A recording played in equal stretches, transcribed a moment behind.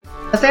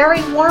A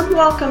very warm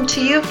welcome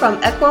to you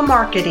from Equa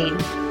Marketing.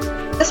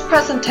 This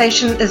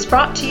presentation is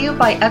brought to you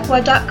by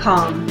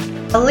Equa.com,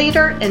 a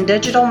leader in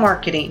digital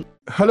marketing.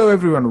 Hello,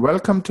 everyone.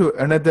 Welcome to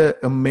another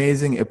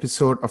amazing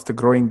episode of the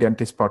Growing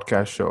Dentist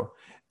podcast show.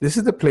 This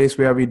is the place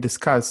where we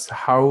discuss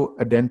how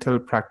a dental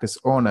practice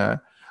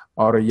owner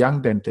or a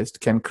young dentist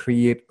can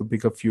create a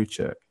bigger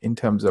future in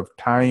terms of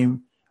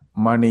time,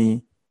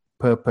 money,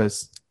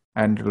 purpose,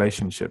 and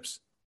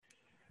relationships.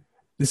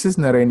 This is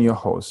Naren, your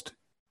host.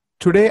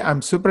 Today,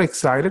 I'm super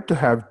excited to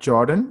have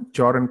Jordan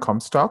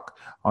Comstock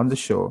on the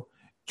show.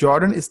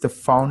 Jordan is the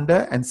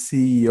founder and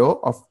CEO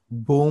of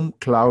Boom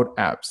Cloud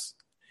Apps.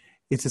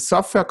 It's a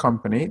software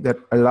company that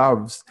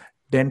allows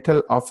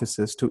dental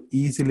offices to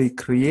easily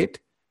create,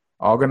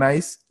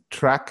 organize,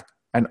 track,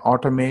 and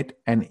automate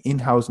an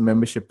in-house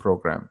membership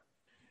program.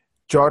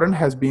 Jordan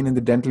has been in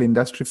the dental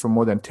industry for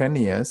more than 10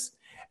 years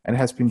and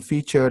has been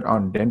featured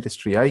on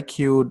Dentistry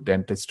IQ,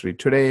 Dentistry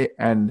Today,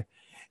 and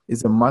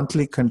is a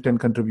monthly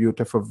content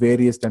contributor for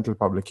various dental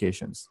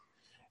publications.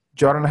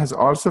 Jordan has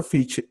also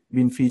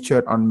been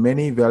featured on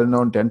many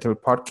well-known dental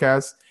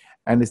podcasts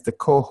and is the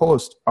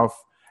co-host of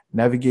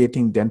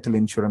Navigating Dental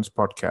Insurance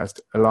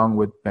podcast along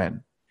with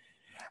Ben.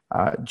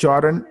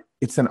 Jordan,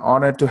 it's an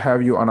honor to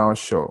have you on our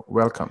show.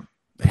 Welcome.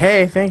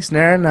 Hey, thanks,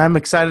 Naren. I'm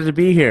excited to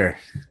be here.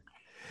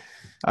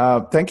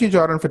 Thank you,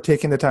 Jordan, for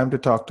taking the time to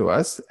talk to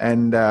us.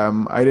 And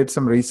I did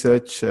some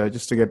research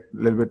just to get a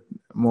little bit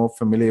more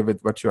familiar with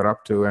what you're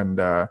up to. And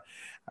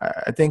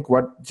I think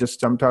what just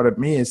jumped out at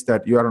me is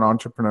that you are an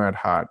entrepreneur at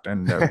heart.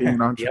 And being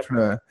an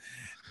entrepreneur, yep.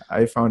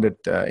 I found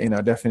it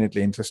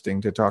definitely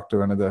interesting to talk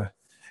to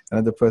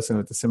another person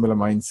with a similar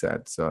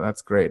mindset. So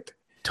that's great.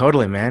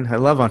 Totally, man. I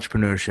love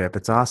entrepreneurship.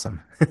 It's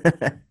awesome.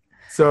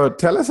 So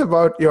tell us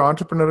about your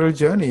entrepreneurial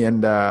journey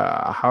and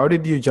how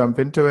did you jump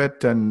into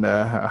it and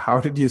how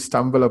did you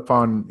stumble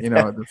upon,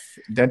 the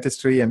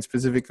dentistry and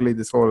specifically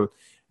this whole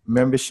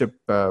membership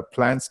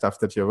plan stuff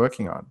that you're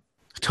working on?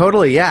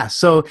 Totally, yeah.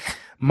 So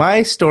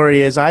my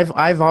story is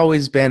I've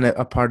always been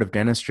a part of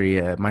dentistry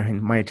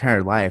my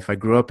entire life. I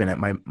grew up in it.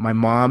 My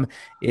mom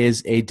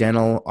is a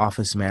dental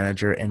office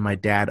manager and my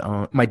dad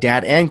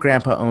and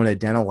grandpa own a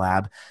dental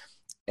lab.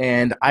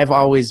 And I've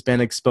always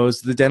been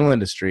exposed to the dental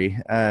industry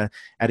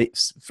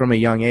from a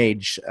young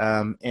age.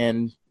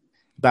 And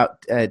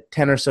about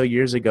 10 or so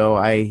years ago,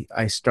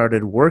 I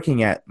started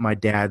working at my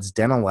dad's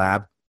dental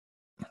lab.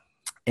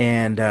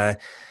 And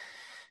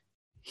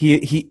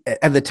he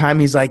at the time,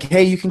 he's like,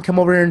 hey, you can come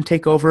over and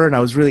take over. And I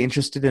was really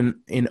interested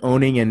in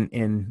owning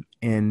and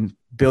in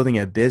building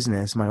a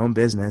business, my own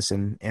business.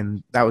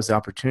 And that was the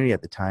opportunity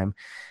at the time.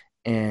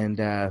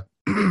 And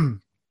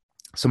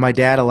so my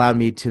dad allowed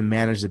me to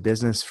manage the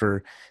business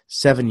for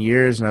 7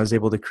 years, and I was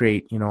able to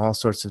create, all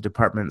sorts of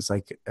departments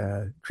like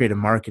creative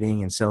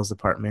marketing and sales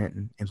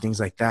department and things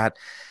like that.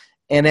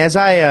 And as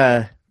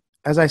I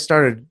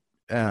started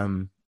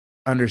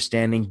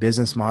understanding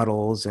business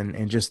models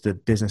and just the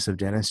business of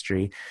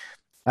dentistry,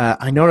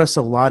 I noticed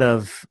a lot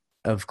of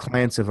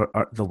clients of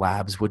the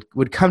labs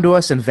would come to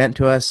us and vent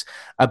to us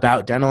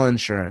about dental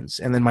insurance.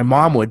 And then my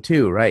mom would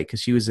too, right?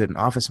 Because she was an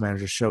office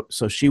manager.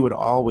 So she would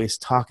always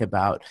talk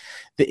about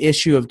the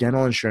issue of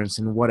dental insurance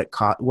and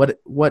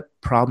what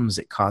problems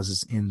it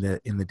causes in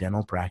the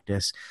dental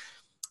practice.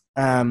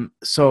 And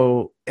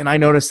I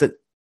noticed that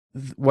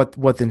what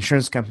the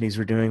insurance companies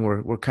were doing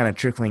were kind of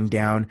trickling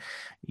down.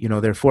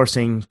 They're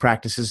forcing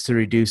practices to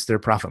reduce their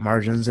profit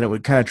margins, and it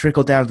would kind of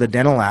trickle down to the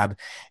dental lab.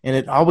 And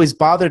it always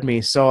bothered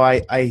me. So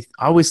I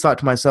always thought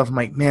to myself, I'm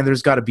like, man,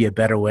 there's got to be a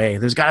better way.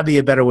 There's got to be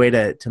a better way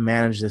to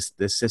manage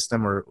this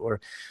system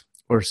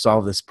or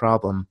solve this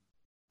problem.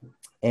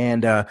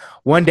 And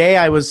one day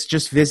I was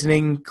just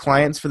visiting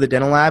clients for the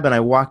dental lab, and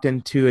I walked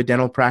into a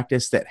dental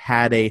practice that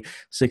had a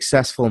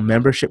successful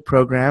membership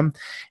program.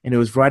 And it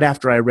was right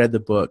after I read the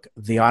book,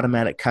 The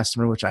Automatic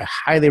Customer, which I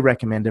highly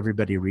recommend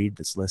everybody read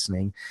that's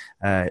listening.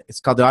 It's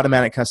called The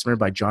Automatic Customer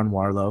by John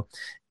Warlow,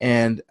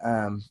 and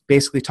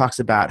basically talks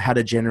about how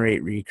to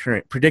generate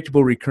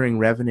predictable recurring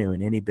revenue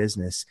in any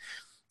business,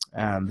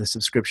 the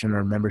subscription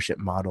or membership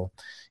model,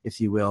 if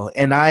you will.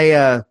 And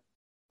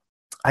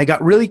I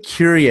got really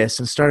curious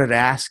and started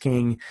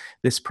asking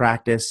this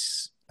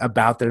practice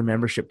about their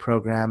membership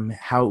program,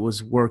 how it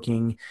was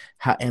working,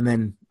 and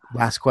then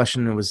last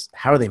question was,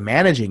 how are they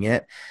managing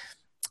it?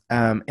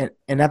 And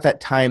at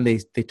that time, they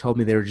told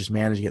me they were just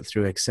managing it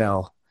through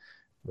Excel,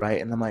 right?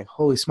 And I'm like,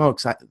 holy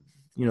smokes,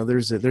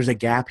 there's a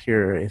gap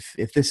here.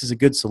 If this is a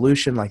good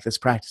solution, like this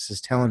practice is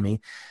telling me,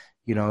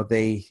 if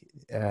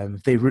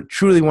they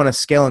truly want to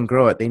scale and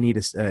grow it, they need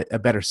a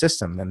better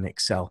system than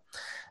Excel.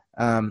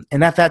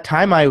 And at that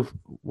time,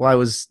 while I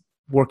was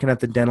working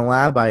at the dental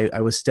lab,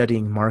 I was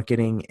studying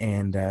marketing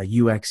and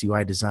UX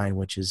UI design,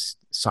 which is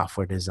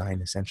software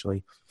design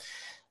essentially.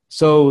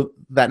 So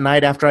that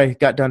night after I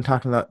got done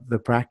talking about the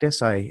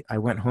practice, I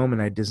went home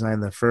and I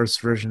designed the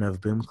first version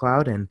of Boom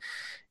Cloud, and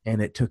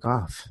it took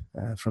off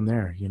from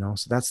there.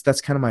 So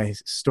that's kind of my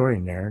story,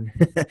 Naren.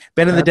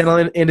 Been in the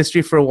dental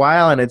industry for a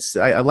while, and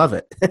I love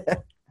it.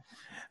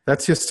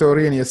 That's your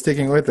story, and you're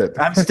sticking with it.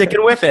 I'm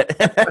sticking with it.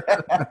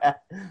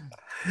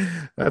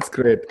 That's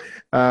great.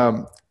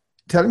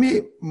 Tell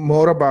me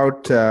more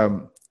about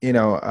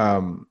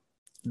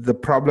the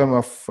problem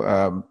of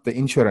the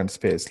insurance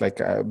space,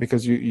 like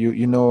because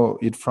you know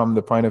it from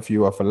the point of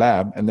view of a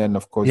lab, and then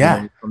of course you know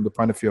Yeah, it from the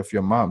point of view of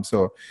your mom.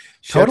 So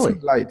shed some totally.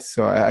 light.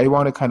 So I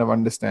want to kind of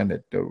understand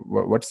it.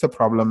 What's the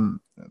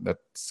problem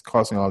that's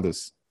causing all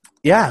this?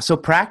 Yeah, so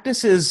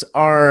practices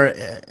are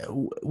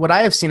what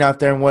I have seen out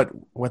there, and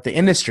what the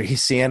industry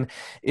is seeing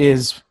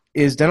is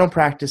dental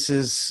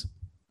practices.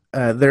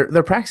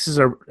 Their practices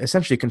are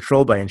essentially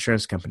controlled by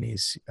insurance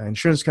companies.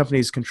 Insurance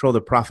companies control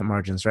the profit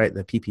margins, right?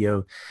 The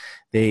PPO.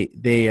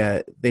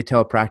 They tell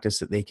a practice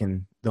that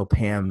they'll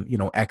pay them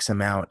X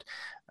amount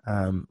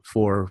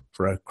for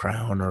a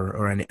crown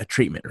or a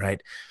treatment,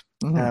 right?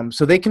 Hmm.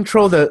 So they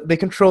control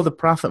the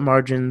profit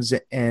margins,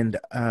 and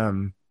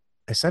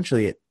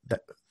essentially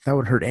that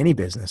would hurt any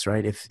business,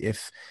 right?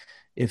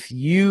 If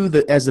you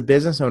as a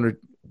business owner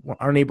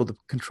aren't able to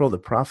control the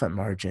profit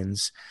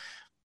margins,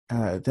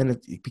 then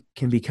it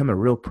can become a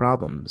real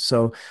problem.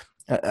 So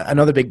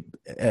another big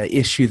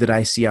issue that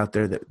I see out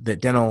there that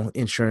dental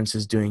insurance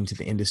is doing to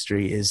the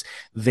industry is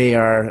they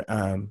are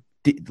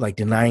like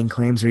denying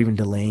claims or even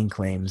delaying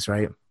claims,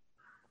 right?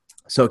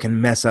 So it can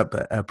mess up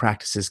a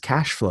practice's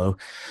cash flow,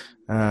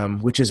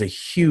 which is a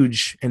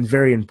huge and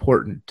very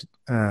important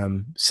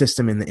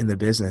system in the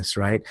business,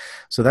 right?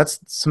 So that's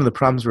some of the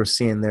problems we're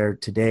seeing there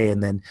today.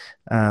 And then,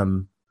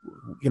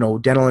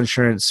 dental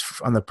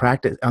insurance on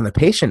the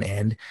patient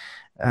end,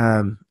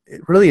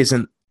 it really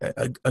isn't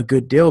a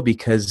good deal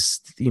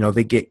because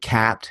they get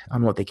capped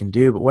on what they can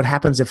do. But what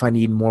happens if I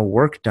need more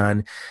work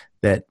done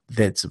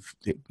that's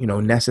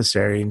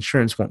necessary?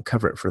 Insurance won't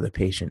cover it for the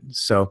patient.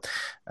 So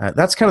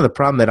that's kind of the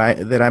problem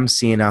that I'm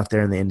seeing out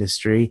there in the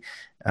industry.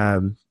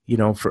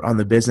 For on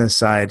the business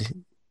side,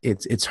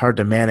 it's hard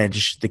to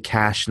manage the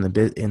cash in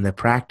the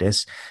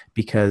practice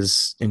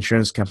because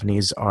insurance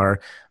companies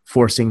are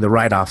forcing the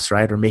write-offs,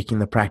 right, or making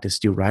the practice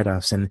do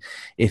write-offs. And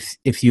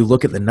if you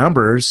look at the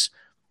numbers,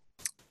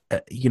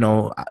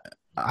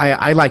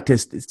 I like to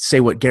say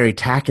what Gary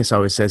Takis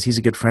always says. He's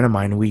a good friend of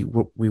mine. We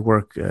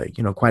work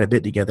quite a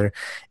bit together,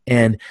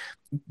 and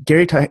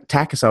Gary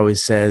Takis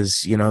always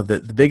says,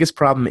 that the biggest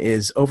problem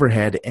is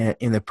overhead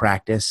in the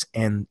practice,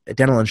 and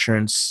dental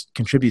insurance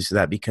contributes to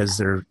that because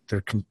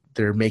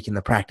they're making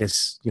the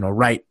practice,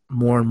 write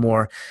more and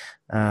more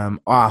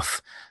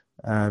off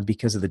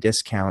because of the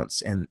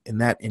discounts, and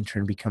that in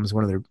turn becomes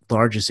one of their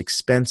largest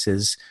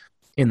expenses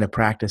in the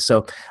practice.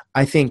 So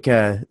I think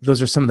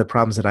those are some of the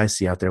problems that I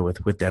see out there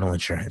with dental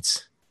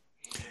insurance.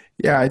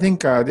 Yeah, I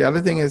think the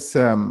other thing is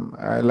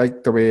I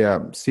like the way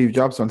Steve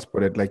Jobs once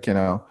put it. Like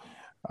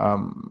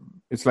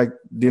it's like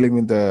dealing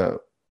with the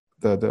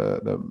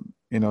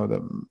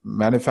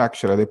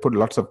manufacturer. They put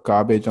lots of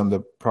garbage on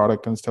the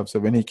product and stuff. So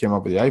when he came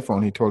up with the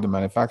iPhone, he told the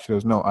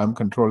manufacturers, "No, I'm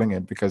controlling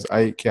it because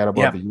I care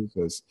about Yeah, the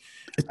users.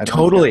 I don't care."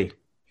 totally.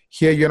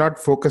 Here, you're not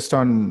focused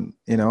on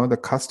the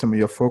customer.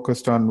 You're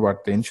focused on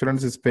what the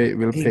insurance will pay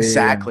and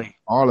Exactly.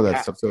 all of that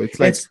Yeah. stuff. So it's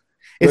like It's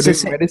you're it's the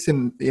doing same.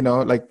 medicine,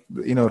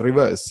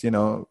 reverse.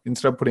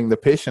 Instead of putting the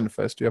patient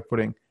first, you're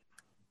putting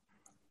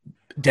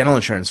Dental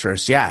insurance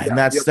first. Yeah. And you're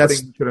that's putting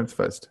that's insurance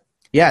first.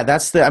 yeah,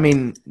 I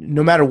mean,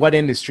 no matter what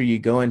industry you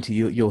go into,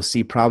 you'll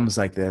see problems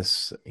like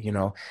this,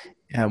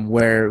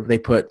 where they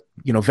put,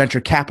 venture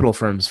capital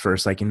firms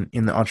first, like in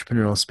the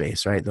entrepreneurial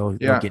space, right? They'll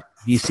Yeah, get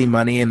VC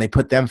money and they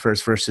put them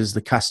first versus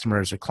the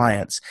customers or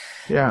clients.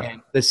 yeah,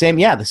 And the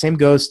same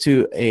goes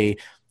to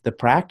the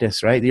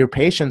practice, right? Your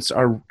patients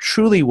are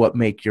truly what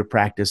make your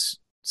practice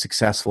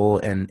successful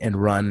and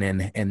run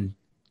and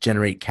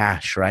generate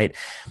cash, right?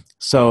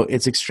 So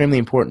it's extremely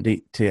important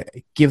to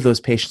give those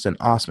patients an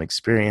awesome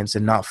experience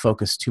and not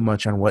focus too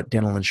much on what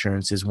dental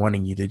insurance is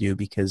wanting you to do,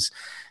 because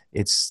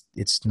it's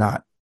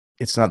not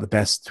the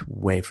best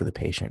way for the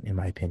patient, in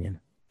my opinion.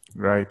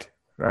 right,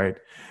 right.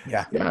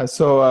 Yeah. Yeah,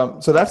 so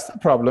that's the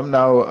problem.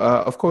 Now,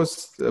 of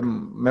course,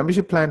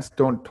 membership plans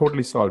don't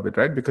totally solve it,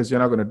 right? Because you're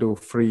not going to do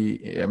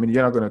free. I mean,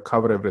 you're not going to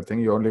cover everything.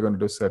 You're only going to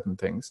do certain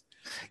things.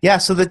 Yeah.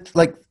 So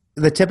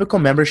the typical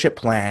membership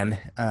plan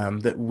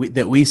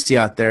that we see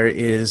out there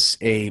is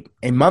a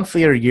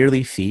monthly or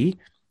yearly fee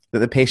that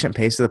the patient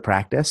pays to the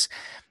practice.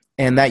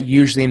 And that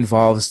usually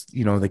involves,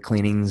 the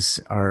cleanings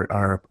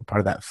are part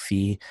of that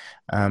fee.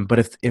 But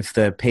if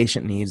the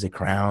patient needs a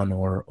crown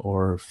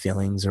or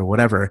fillings or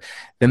whatever,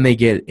 then they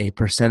get a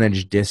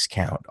percentage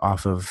discount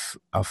off of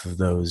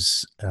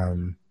those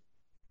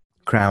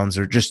crowns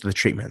or just the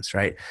treatments,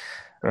 right?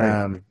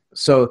 Right.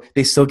 So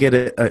they still get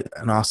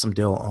an awesome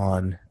deal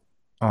on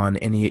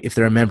any, if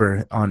they're a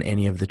member, on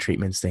any of the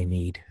treatments they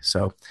need.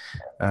 So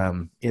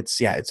it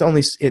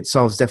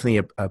solves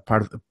definitely a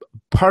part of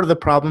the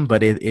problem,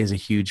 but it is a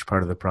huge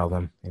part of the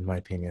problem, in my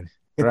opinion.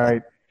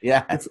 Right.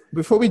 Yeah,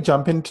 Before we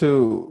jump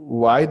into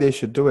why they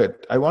should do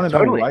it, I want to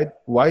know totally.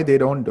 why they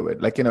don't do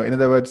it. Like, in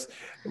other words,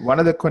 one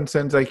of the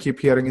concerns I keep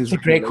hearing is It's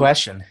a great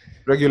question.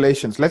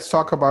 regulations. Let's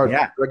talk about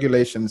Yeah.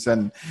 regulations,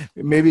 and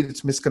maybe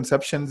it's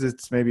misconceptions.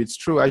 Maybe it's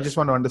true. I just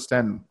want to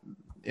understand,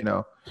 you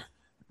know,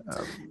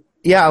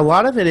 Yeah, a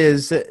lot of it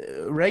is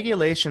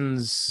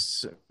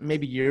regulations.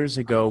 Maybe years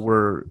ago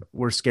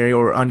were scary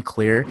or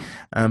unclear,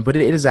 but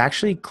it is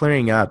actually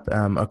clearing up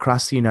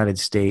across the United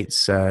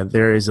States.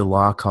 There is a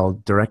law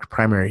called Direct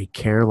Primary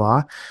Care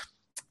Law,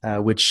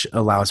 which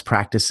allows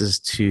practices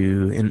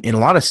to, in a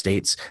lot of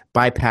states,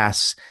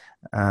 bypass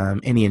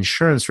any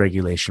insurance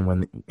regulation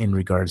when in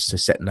regards to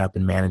setting up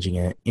and managing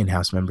an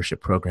in-house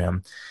membership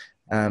program.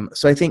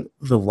 So I think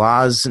the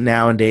laws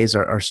nowadays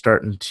are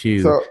starting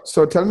to.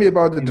 So tell me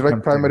about the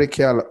direct primary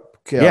care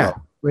Yeah.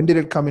 law. When did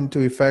it come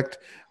into effect?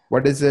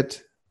 What is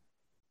it?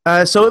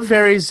 So it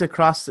varies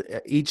across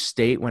each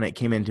state when it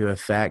came into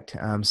effect.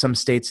 Some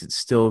states it's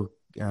still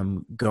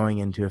going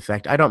into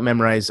effect. I don't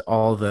memorize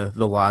all the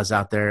laws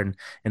out there,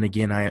 and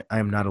again,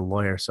 I'm not a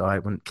lawyer, so I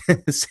wouldn't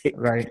say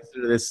Right.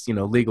 consider this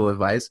legal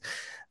advice.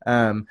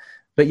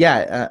 But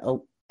yeah,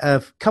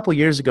 a couple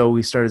years ago,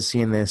 we started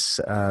seeing this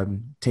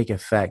take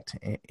effect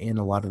in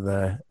a lot of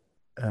the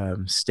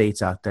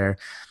states out there.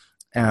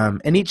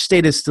 And each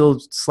state is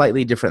still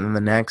slightly different than the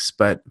next.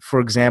 But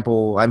for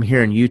example, I'm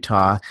here in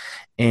Utah,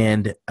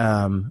 and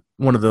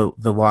one of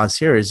the laws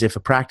here is if a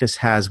practice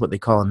has what they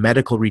call a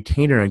medical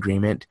retainer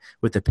agreement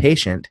with the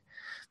patient,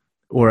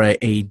 or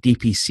a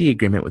DPC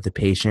agreement with the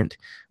patient,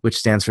 which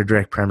stands for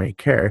direct primary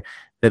care,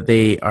 that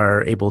they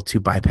are able to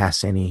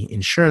bypass any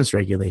insurance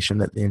regulation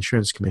that the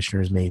insurance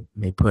commissioners may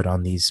put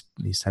on these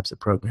types of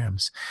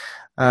programs.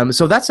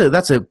 So that's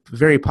a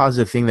very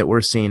positive thing that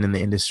we're seeing in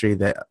the industry,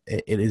 that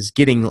it is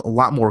getting a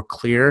lot more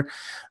clear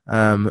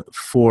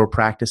for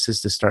practices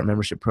to start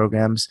membership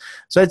programs.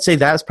 So I'd say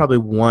that's probably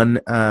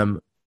one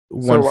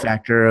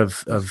factor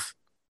of.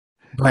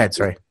 Go ahead.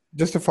 Sorry.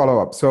 Just to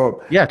follow up.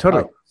 So yeah,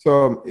 totally.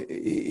 So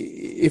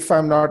if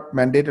I'm not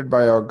mandated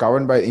by or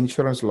governed by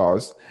insurance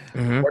laws,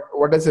 Mm-hmm.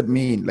 what does it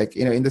mean? Like,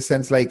 in the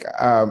sense, like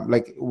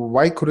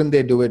why couldn't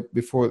they do it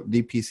before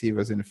DPC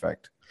was in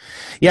effect?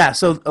 Yeah,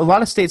 so a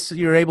lot of states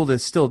you're able to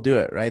still do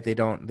it, right? They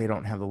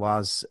don't have the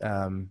laws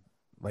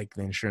like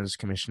the insurance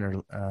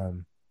commissioner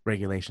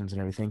regulations and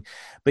everything.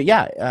 But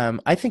yeah,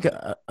 I think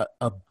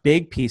a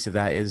big piece of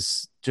that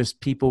is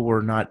just people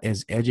were not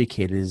as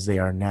educated as they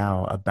are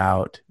now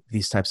about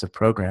these types of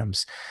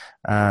programs.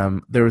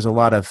 There was a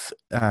lot of,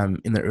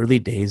 in the early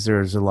days, there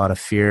was a lot of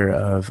fear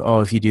of, oh,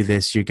 if you do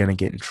this, you're going to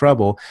get in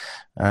trouble.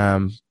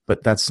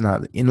 But that's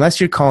not, unless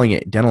you're calling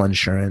it dental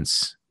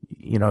insurance,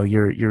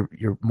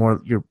 you're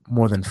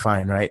more than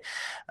fine, right?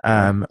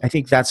 I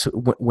think that's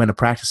when a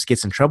practice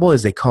gets in trouble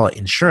is they call it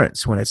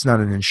insurance. When it's not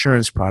an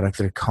insurance product,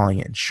 they're calling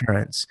it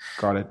insurance.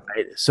 Got it.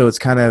 Right? So it's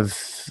kind of,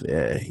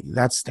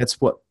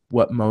 that's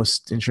what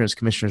most insurance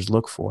commissioners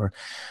look for.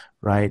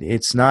 Right,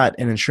 it's not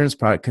an insurance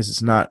product because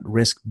it's not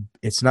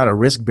a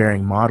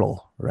risk-bearing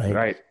model,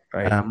 right?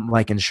 Right.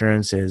 Like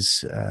insurance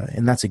is,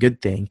 and that's a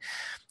good thing,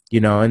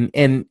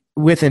 And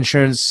with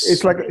insurance,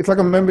 it's like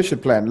a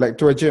membership plan, like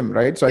to a gym,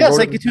 right? So yeah, it's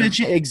like to a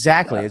gym.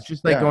 Exactly, it's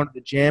just like Yeah. going to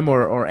the gym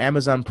or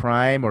Amazon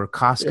Prime or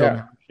Costco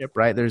membership,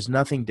 right? There's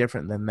nothing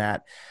different than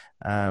that.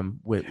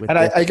 With And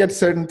I get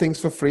certain things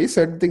for free,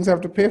 certain things I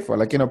have to pay for.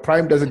 Like,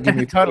 Prime doesn't give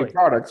me Totally. free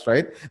products,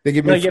 right? They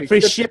give me free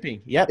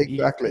shipping. Yep,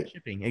 Exactly. free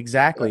shipping.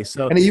 Exactly.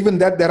 So, and even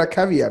that, there are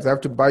caveats. I have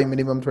to buy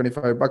minimum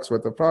 $25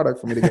 worth of product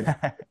for me to get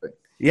shipping.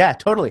 Yeah,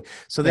 totally.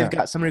 So they've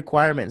got some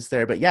requirements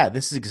there, but yeah,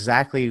 this is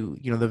exactly,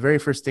 the very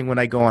first thing when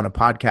I go on a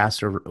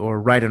podcast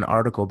or write an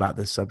article about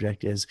this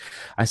subject is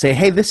I say,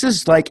 hey, this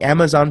is like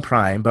Amazon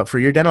Prime, but for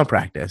your dental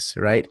practice,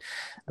 right?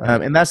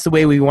 And that's the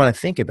way we want to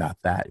think about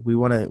that. We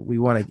want to,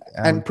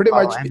 and pretty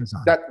much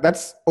Amazon.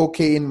 that's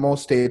okay in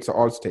most states or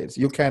all states.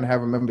 You can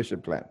have a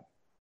membership plan.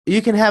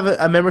 You can have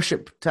a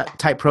membership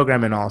type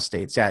program in all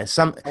states. Yeah,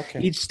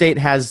 each state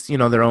has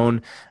their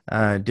own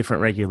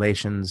different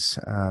regulations.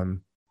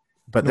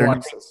 But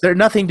they're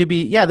nothing to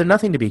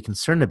be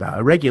concerned about.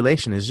 A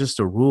regulation is just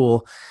a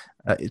rule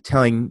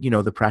telling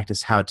the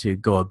practice how to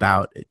go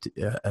about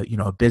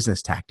a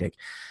business tactic.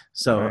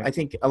 So I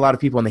think a lot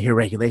of people when they hear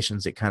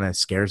regulations, it kind of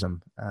scares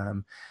them.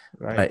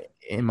 But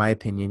in my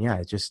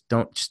opinion, just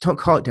don't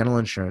call it dental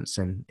insurance,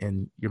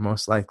 and you're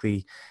most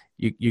likely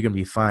you're going to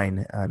be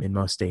fine in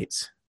most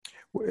states.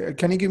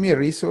 Can you give me a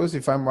resource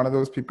if I'm one of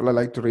those people I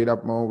like to read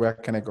up more? Where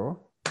can I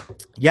go?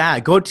 Yeah, I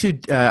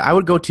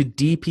would go to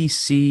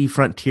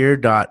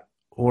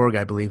dpcfrontier.org,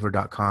 I believe, or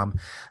 .com.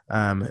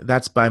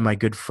 That's by my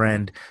good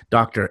friend,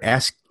 Dr.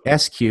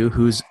 SQ,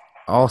 who's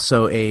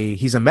also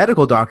he's a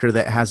medical doctor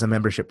that has a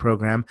membership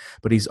program,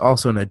 but he's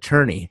also an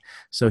attorney.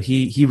 So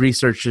he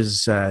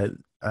researches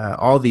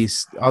all the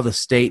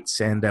states,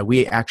 and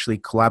we actually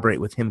collaborate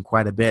with him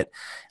quite a bit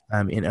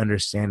in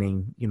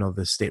understanding,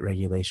 the state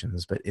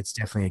regulations. But it's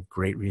definitely a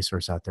great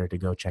resource out there to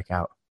go check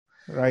out.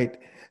 Right.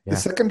 Yeah. The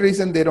second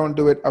reason they don't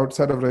do it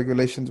outside of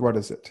regulations, what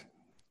is it?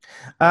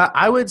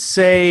 I would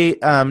say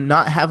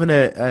not having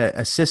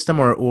a system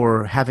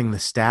or having the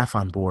staff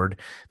on board.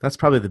 That's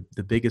probably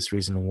the biggest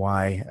reason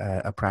why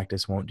a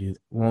practice won't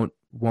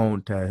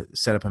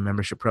set up a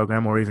membership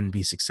program or even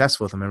be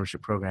successful with a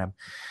membership program.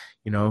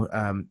 You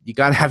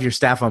got to have your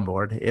staff on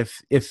board.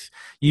 If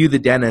you, the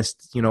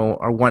dentist,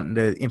 are wanting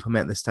to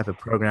implement this type of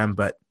program,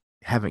 but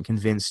haven't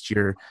convinced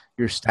your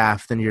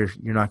staff, then you're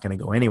not going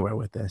to go anywhere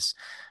with this.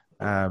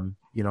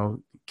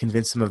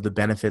 Convince them of the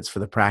benefits for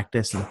the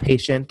practice and the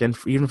patient, and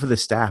even for the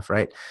staff,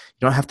 right? You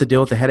don't have to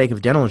deal with the headache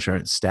of dental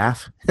insurance,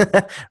 staff,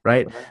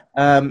 right?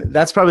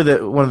 That's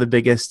probably one of the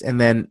biggest. And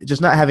then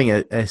just not having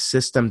a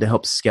system to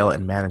help scale it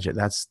and manage it.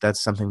 That's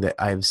something that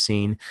I've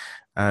seen.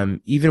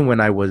 Even when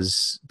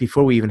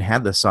before we even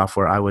had the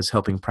software, I was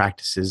helping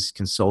practices,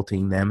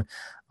 consulting them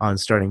on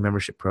starting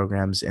membership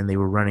programs, and they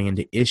were running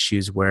into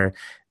issues where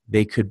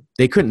they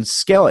couldn't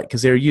scale it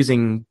because they were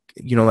using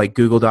like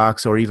Google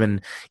Docs or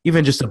even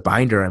just a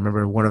binder. I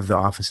remember one of the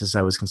offices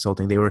I was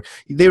consulting, they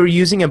were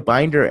using a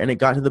binder, and it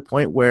got to the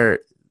point where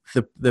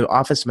the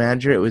office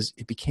manager,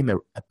 it became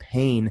a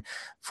pain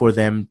for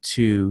them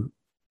to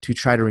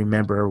try to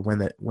remember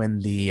when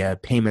the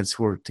payments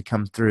were to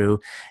come through,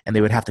 and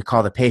they would have to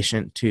call the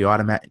patient to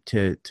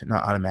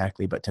not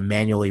automatically, but to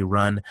manually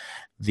run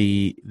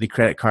the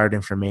credit card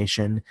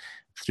information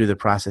through the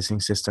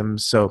processing system.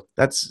 So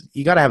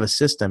you got to have a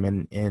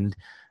system, and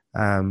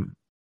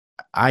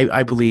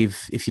I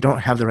believe if you don't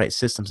have the right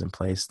systems in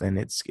place, then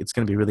it's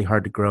going to be really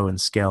hard to grow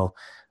and scale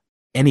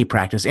any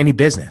practice, any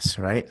business,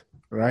 right?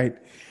 Right.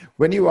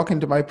 When you walk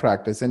into my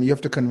practice and you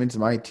have to convince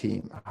my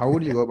team, how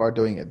would you go about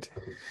doing it?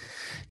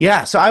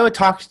 Yeah, so I would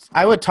talk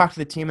to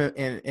the team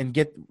and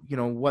get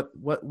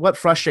what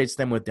frustrates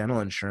them with dental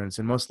insurance,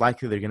 and most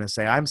likely they're going to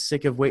say, I'm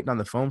sick of waiting on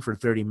the phone for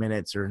 30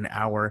 minutes or an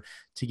hour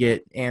to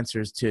get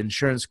answers to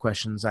insurance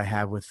questions I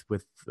have with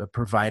a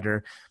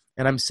provider.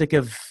 And I'm sick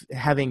of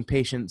having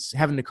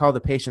to call the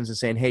patients and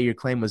saying, hey, your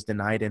claim was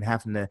denied, and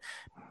having to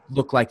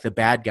look like the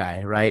bad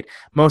guy, right?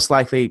 Most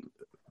likely,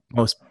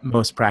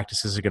 most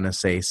practices are going to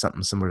say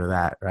something similar to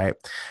that, right?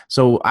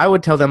 So I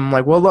would tell them,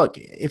 like, well, look,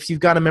 if you've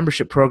got a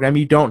membership program,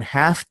 you don't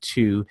have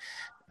to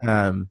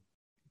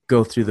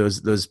go through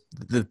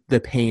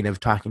the pain of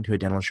talking to a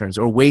dental insurance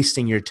or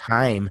wasting your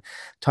time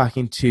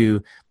talking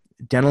to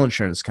dental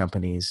insurance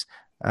companies.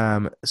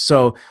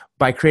 So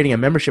by creating a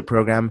membership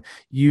program,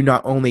 you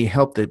not only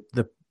help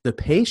the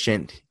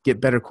patient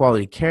get better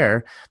quality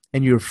care,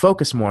 and you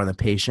focus more on the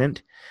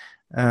patient,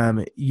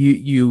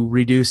 you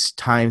reduce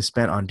time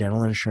spent on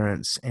dental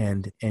insurance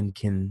and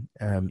can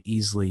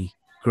easily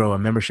grow a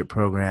membership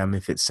program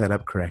if it's set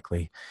up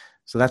correctly.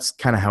 So that's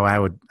kind of how I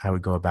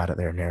would go about it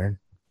there, Naren.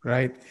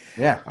 Right.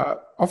 Yeah.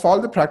 Of all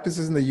the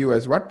practices in the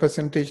US, what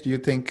percentage do you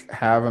think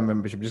have a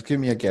membership? Just give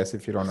me a guess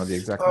if you don't know the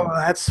exact number.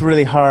 That's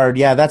really hard.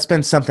 Yeah, that's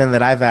been something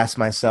that I've asked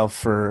myself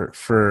for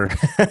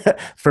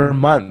for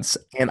months,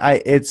 and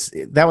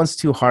that one's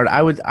too hard.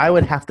 I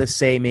would have to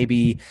say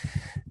maybe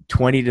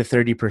 20 to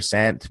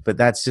 30%, but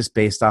that's just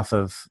based off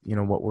of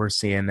what we're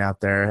seeing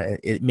out there.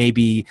 It may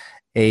be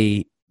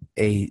a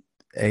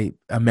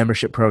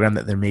membership program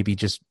that they're maybe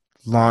just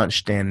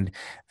launched and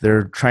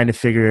they're trying to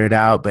figure it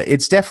out, but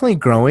it's definitely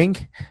growing.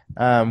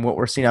 What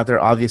we're seeing out there,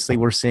 obviously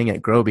we're seeing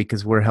it grow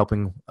because we're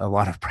helping a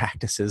lot of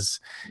practices,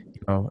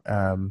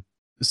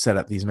 set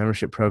up these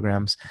membership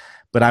programs.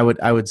 But I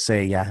would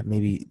say, yeah,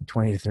 maybe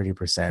 20 to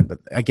 30%. But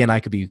again, I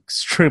could be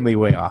extremely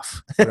way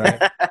off.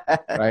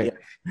 Right.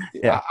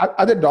 Yeah.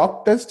 Are the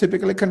doctors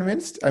typically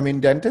convinced? I mean,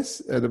 dentists,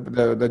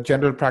 the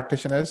general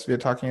practitioners we're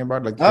talking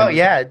about, like.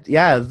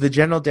 Yeah. The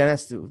general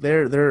dentists,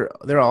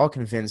 they're all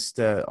convinced.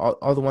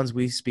 All the ones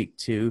we speak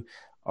to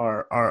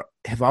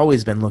have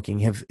always been looking.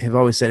 Have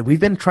always said, we've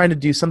been trying to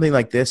do something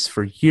like this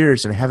for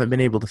years and haven't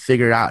been able to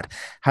figure out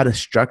how to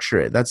structure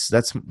it. That's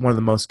one of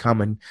the most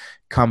common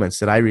comments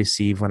that I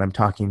receive when I'm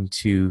talking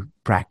to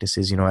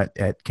practices,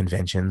 at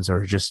conventions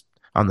or just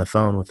on the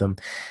phone with them.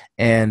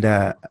 And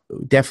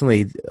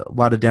definitely a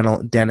lot of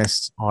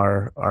dentists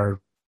are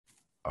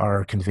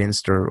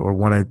convinced or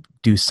want to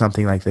do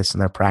something like this in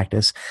their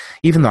practice.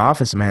 Even the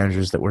office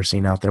managers that we're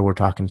seeing out there, we're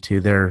talking to,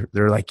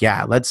 they're like,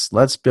 yeah,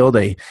 let's build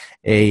a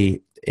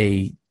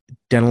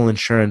dental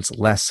insurance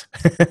less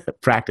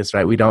practice,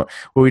 right? We don't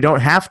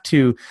have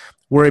to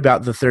worry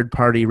about the third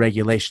party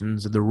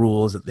regulations or the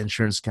rules that the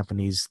insurance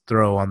companies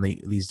throw on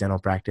these dental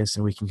practice,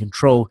 and we can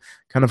control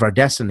kind of our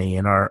destiny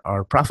and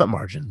our profit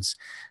margins.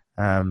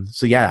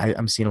 So yeah,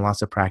 I'm seeing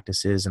lots of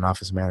practices and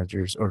office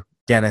managers or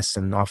dentists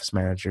and office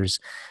managers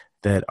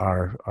that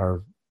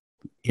are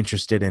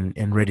interested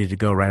and ready to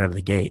go right out of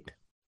the gate.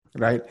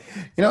 Right.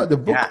 The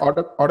book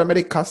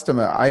Automatic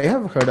Customer, I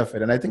have heard of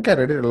it, and I think I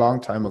read it a long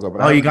time ago.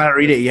 But you got to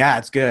read it. Yeah,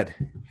 it's good.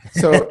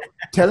 So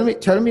tell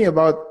me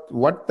about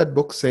what that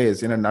book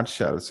says in a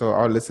nutshell, so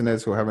our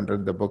listeners who haven't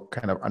read the book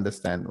kind of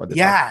understand what it's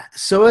about.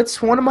 So it's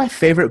one of my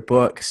favorite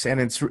books, and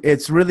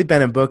it's really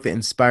been a book that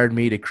inspired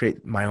me to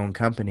create my own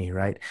company,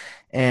 right?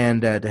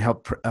 And to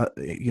help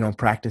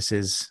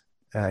practices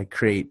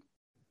create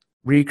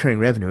recurring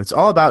revenue. It's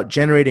all about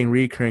generating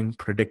recurring,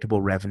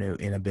 predictable revenue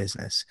in a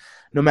business.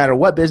 No matter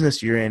what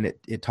business you're in,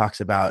 it talks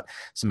about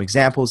some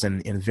examples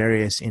in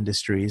various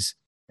industries,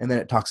 and then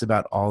it talks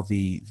about all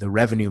the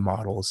revenue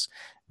models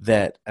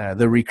that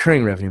the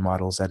recurring revenue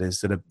models that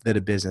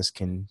a business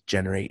can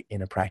generate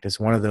in a practice.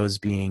 One of those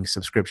being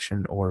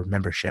subscription or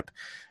membership,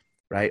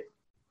 right?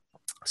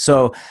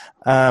 So,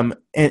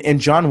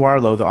 and John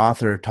Warlow, the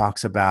author,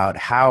 talks about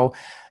how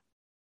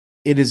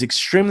it is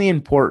extremely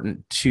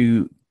important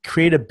to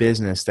create a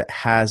business that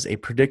has a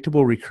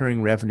predictable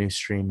recurring revenue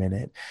stream in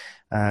it,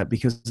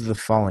 because of the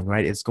following,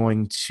 right? It's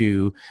going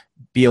to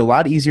be a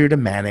lot easier to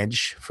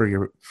manage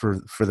for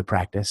the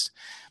practice.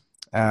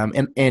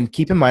 And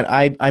keep in mind,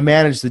 I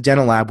manage the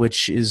dental lab,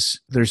 which is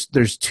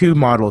there's two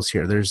models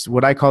here. There's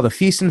what I call the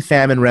feast and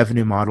famine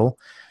revenue model,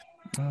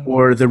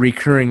 or the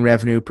recurring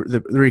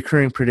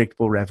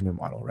predictable revenue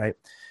model, right?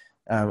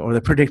 Or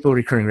the predictable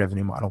recurring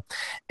revenue model.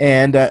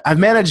 And I've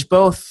managed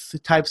both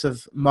types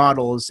of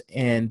models,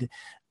 and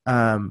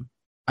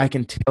I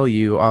can tell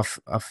you off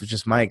of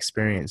just my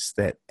experience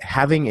that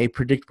having a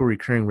predictable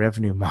recurring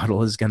revenue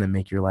model is going to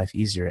make your life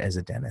easier as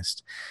a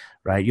dentist,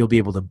 right? You'll be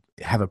able to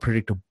have a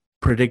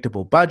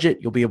predictable budget.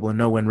 You'll be able to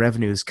know when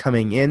revenue is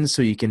coming in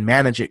so you can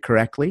manage it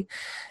correctly,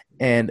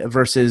 and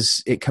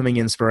versus it coming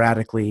in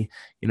sporadically,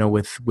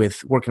 with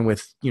working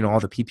with, all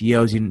the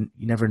PPOs, you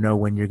never know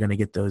when you're going to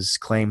get those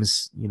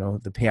claims,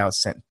 the payouts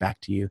sent back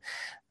to you.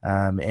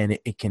 And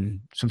it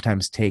can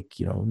sometimes take,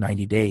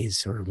 90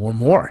 days or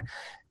more.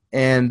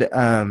 And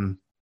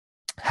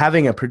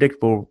having a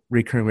predictable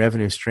recurring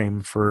revenue stream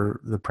for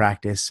the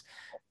practice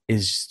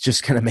is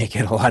just going to make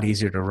it a lot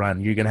easier to run.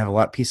 You're going to have a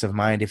lot of peace of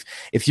mind.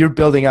 If you're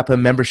building up a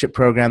membership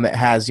program that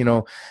has,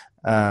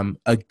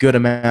 a good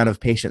amount of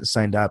patients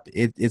signed up,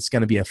 it's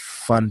going to be a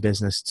fun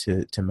business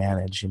to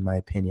manage, in my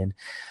opinion.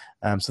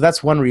 So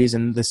that's one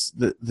reason.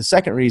 The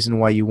second reason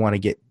why you want to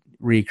get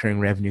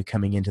recurring revenue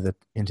coming into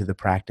the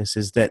practice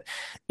is that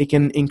it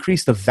can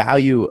increase the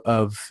value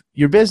of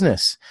your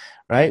business,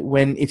 right?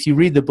 If you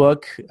read the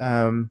book,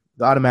 The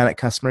Automatic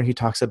Customer, he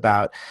talks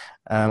about,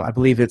 I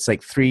believe it's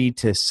like 3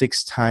 to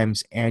 6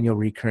 times annual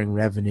recurring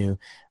revenue,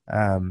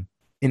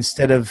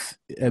 instead of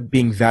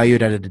being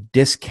valued at a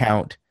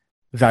discount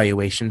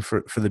valuation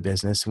for the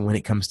business. When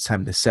it comes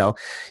time to sell,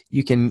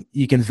 you can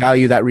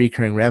value that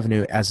recurring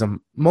revenue as a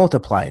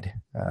multiplied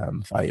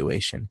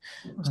valuation.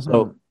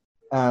 So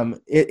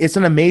it's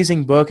an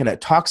amazing book, and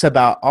it talks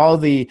about all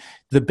the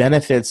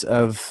benefits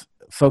of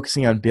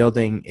focusing on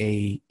building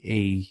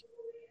a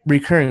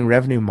recurring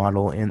revenue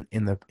model in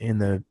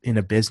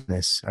a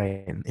business,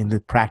 right? In the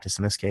practice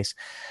in this case.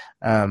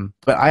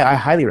 But I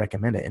highly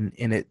recommend it.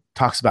 And it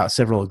talks about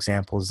several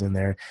examples in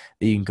there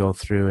that you can go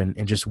through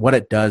and just what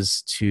it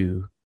does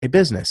to a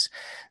business.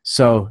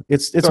 So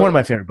it's one of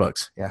my favorite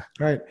books. Yeah.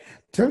 Right.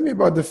 Tell me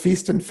about the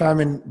feast and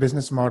famine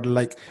business model.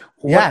 Like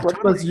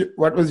what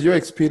was your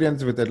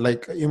experience with it?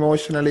 Like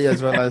emotionally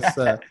as well as,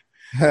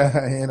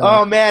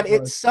 Oh man,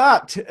 it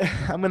sucked.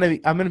 I'm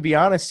gonna be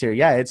honest here.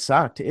 Yeah, it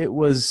sucked. It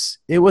was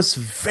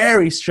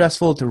very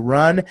stressful to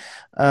run.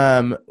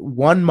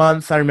 1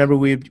 month, I remember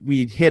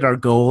we hit our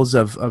goals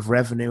of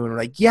revenue, and we're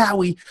like, yeah,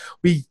 we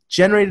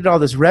generated all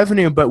this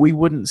revenue, but we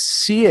wouldn't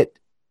see it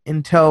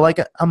until like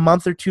a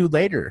month or two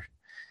later,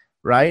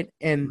 right?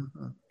 And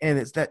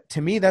it's that,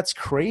 to me, that's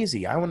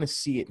crazy. I want to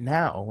see it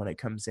now when it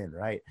comes in,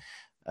 right?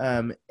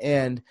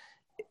 And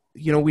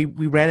we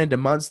ran into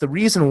months. The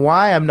reason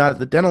why I'm not at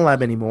the dental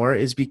lab anymore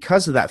is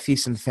because of that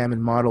feast and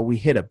famine model. We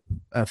hit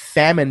a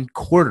famine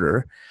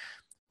quarter,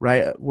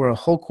 right? Where a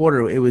whole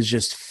quarter, it was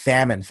just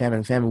famine.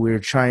 We were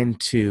trying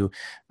to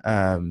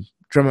drum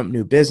up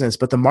new business,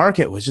 but the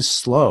market was just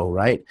slow,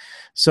 right?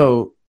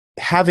 So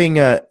having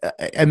a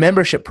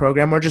membership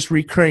program or just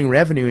recurring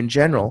revenue in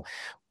general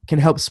can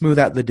help smooth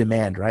out the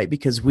demand, right?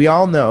 Because we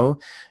all know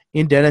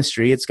in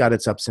dentistry, it's got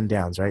its ups and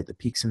downs, right? The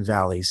peaks and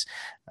valleys.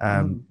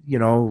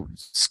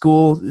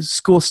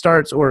 School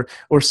starts or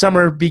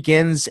summer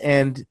begins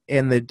and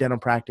the dental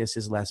practice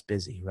is less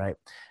busy, right?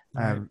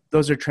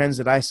 Those are trends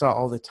that I saw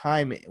all the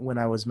time when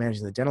I was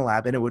managing the dental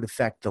lab, and it would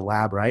affect the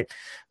lab, right?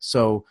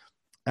 So,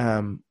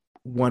 1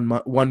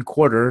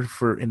 quarter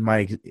in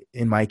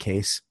my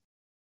case,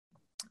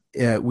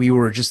 we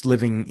were just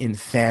living in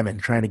famine,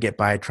 trying to get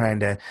by, trying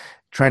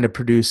to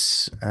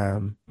produce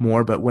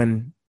more. But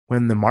when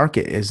the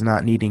market is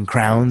not needing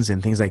crowns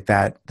and things like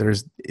that,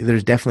 there's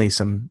definitely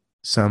some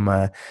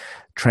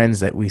trends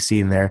that we see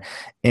in there,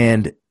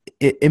 and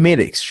it made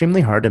it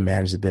extremely hard to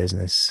manage the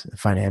business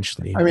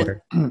financially. I mean,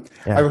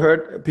 yeah. I've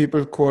heard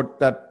people quote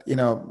that,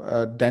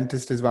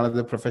 dentist is one of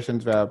the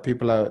professions where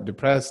people are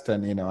depressed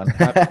and,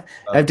 unhappy.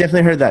 I've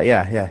definitely heard that.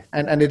 Yeah.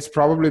 And it's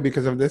probably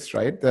because of this,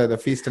 right? The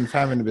feast and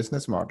famine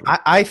business model.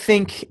 I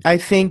think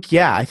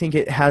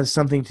it has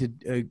something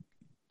to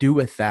do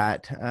with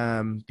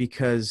that,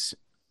 because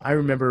I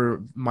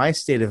remember my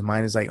state of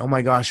mind is like, oh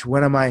my gosh,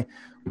 when am I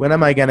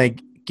going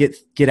to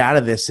get out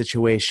of this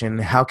situation?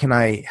 How can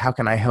I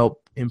help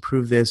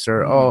improve this?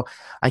 Or,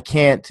 I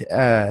can't,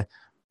 I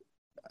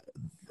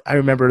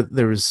remember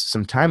there was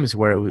some times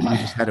where we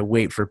just had to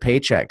wait for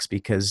paychecks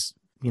because,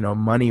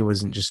 money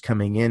wasn't just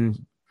coming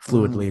in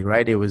fluidly,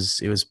 right? It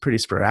was pretty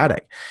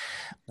sporadic.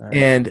 Right.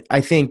 And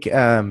I think,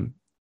 and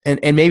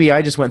maybe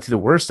I just went through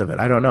the worst of it.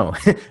 I don't know.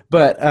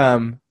 But,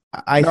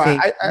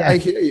 I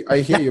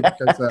hear you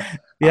because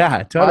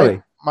yeah,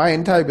 totally. My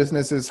entire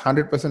business is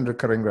 100%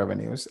 recurring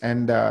revenues,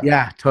 and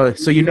yeah, totally.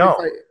 So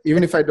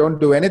even if I don't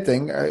do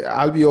anything,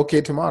 I'll be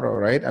okay tomorrow,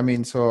 right? I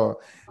mean,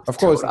 so Of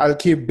course, I'll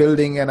keep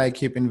building and I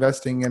keep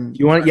investing, and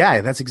You want,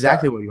 yeah, that's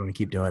exactly what you want to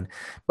keep doing.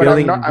 but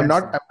Building I'm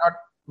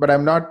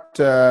not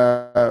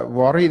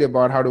worried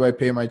about how do I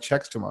pay my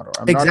checks tomorrow.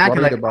 I'm not exactly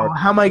worried like, about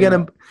how am I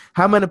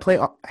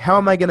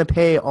going to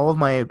pay all of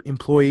my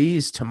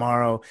employees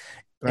tomorrow?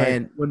 Right.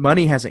 And when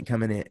money hasn't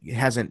come in, it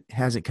hasn't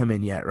come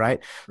in yet,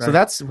 right? So Right.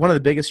 that's one of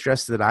the biggest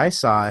stress that I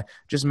saw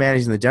just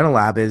managing the dental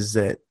lab, is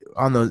that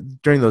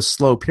during those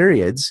slow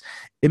periods,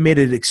 it made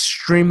it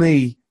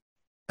extremely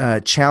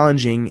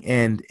challenging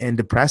and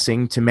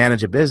depressing to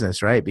manage a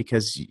business, right?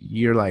 Because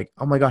you're like,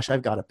 oh my gosh,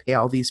 I've got to pay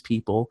all these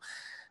people,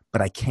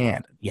 but I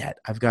can't yet.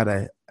 I've got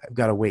to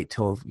wait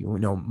till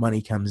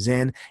money comes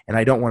in, and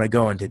I don't want to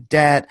go into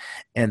debt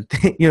and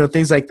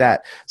things like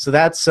that. So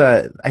that's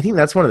I think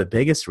that's one of the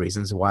biggest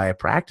reasons why a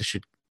practice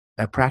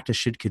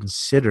should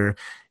consider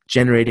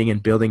generating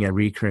and building a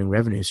recurring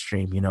revenue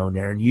stream.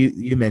 Naren,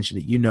 you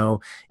mentioned it.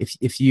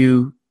 If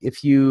you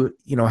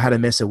had to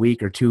miss a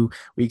week or 2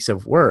 weeks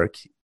of work,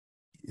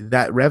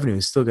 that revenue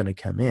is still going to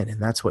come in, and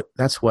that's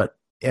what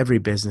every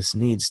business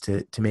needs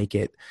to make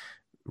it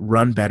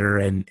run better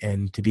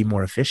and to be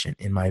more efficient,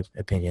 in my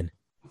opinion.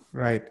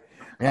 Right.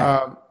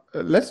 Yeah.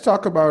 Let's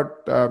talk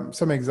about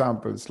some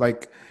examples.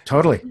 Like,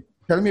 Totally.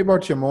 tell me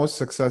about your most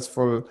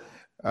successful,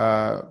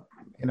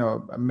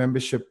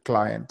 membership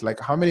client. Like,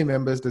 how many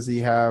members does he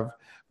have?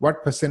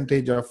 What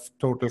percentage of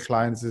total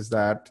clients is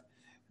that?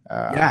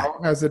 How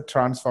has it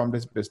transformed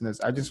his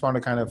business? I just want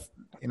to kind of,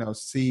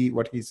 see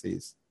what he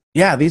sees.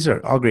 Yeah, these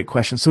are all great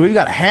questions. So we've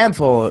got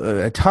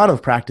a ton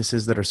of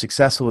practices that are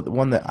successful. The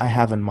one that I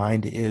have in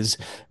mind is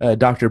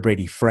Dr.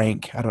 Brady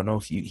Frank. I don't know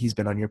if he's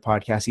been on your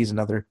podcast. He's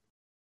another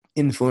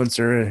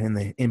influencer in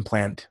the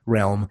implant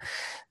realm.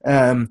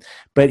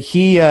 But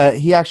he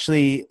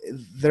actually,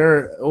 there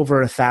are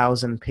over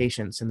 1,000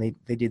 patients, and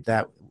they did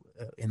that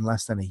in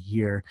less than a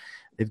year.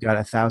 They've got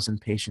 1,000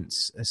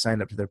 patients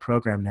signed up to their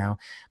program now,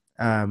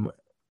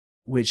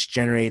 which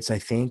generates, I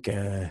think,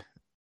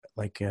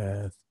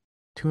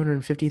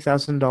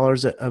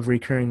 $250,000 of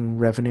recurring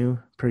revenue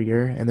per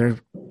year, and they're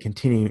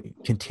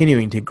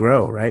continuing to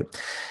grow, right?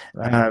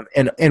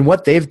 And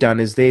what they've done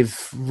is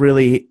they've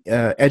really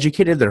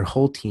educated their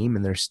whole team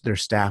and their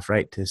staff,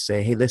 right, to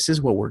say, hey, this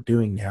is what we're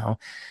doing now.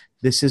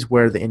 This is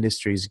where the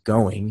industry is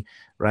going,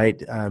 right?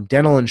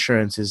 Dental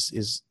insurance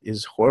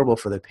is horrible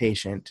for the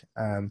patient.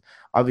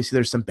 Obviously,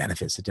 there's some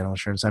benefits to dental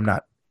insurance. I'm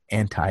not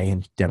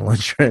anti-dental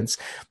insurance.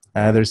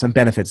 There's some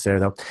benefits there,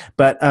 though.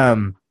 But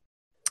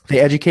they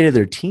educated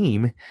their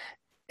team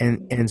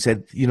and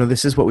said,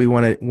 this is what we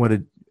want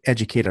to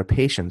educate our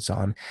patients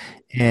on.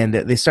 And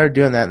they started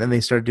doing that. And then they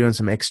started doing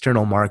some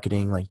external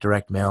marketing, like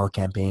direct mail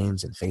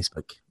campaigns and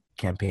Facebook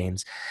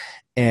campaigns,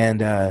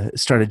 and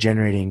started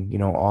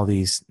generating, all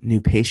these new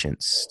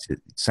patients to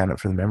sign up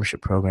for the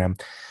membership program.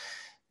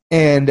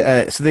 And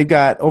so they've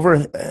got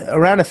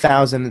around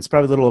 1,000. It's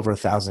probably a little over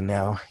 1,000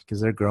 now, because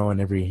they're growing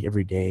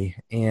every day.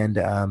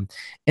 And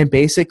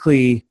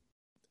basically,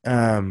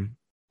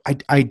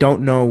 I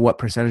don't know what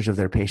percentage of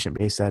their patient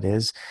base that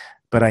is,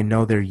 but I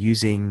know they're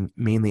using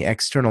mainly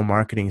external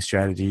marketing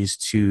strategies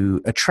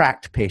to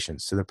attract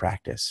patients to the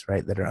practice,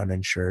 right, that are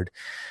uninsured.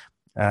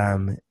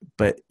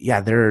 But yeah,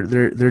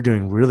 they're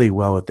doing really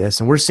well with this,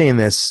 and we're seeing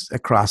this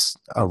across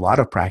a lot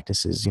of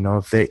practices.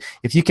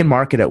 If you can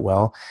market it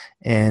well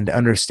and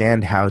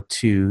understand how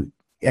to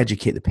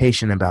educate the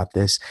patient about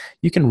this,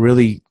 you can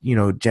really,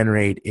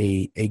 generate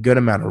a good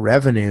amount of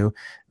revenue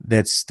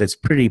that's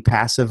pretty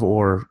passive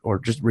or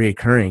just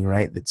reoccurring,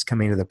 right? That's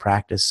coming to the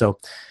practice. So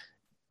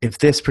if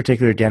this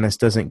particular dentist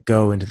doesn't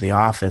go into the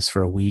office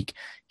for a week,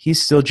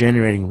 he's still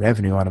generating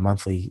revenue on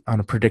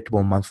a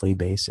predictable monthly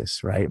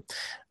basis, right?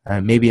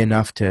 Maybe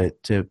enough to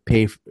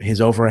pay his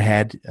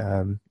overhead,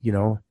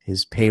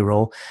 his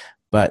payroll,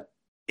 but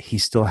he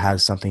still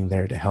has something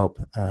there to help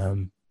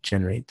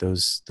generate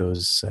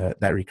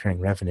that recurring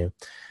revenue.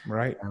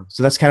 Right.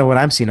 So that's kind of what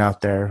I'm seeing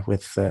out there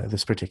with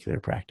this particular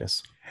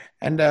practice.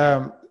 And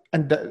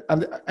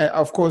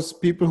of course,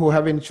 people who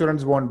have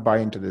insurance won't buy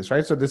into this,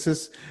 right? So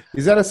is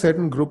that a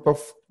certain group of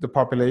the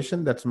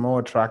population that's more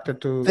attracted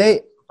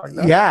to?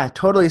 Yeah,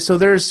 totally. So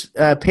there's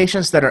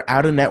patients that are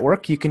out of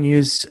network. You can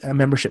use a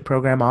membership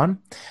program on,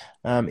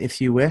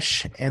 if you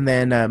wish. And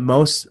then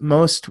most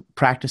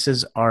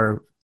practices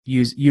are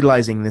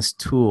utilizing this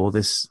tool,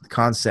 this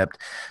concept,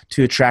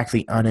 to attract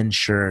the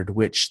uninsured,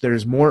 which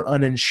there's more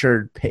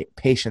uninsured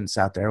patients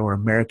out there, or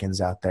Americans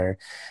out there,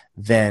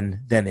 than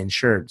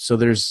insured. So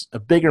there's a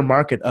bigger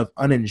market of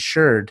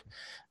uninsured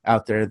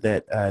out there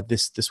that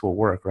this will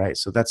work, right?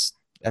 So that's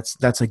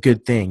a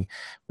good thing.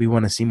 We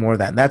want to see more of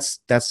that, and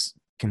that's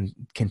can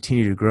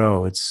continue to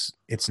grow.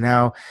 It's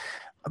now,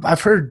 I've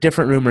heard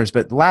different rumors,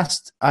 but the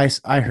last I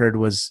heard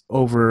was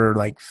over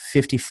like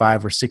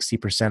 55 or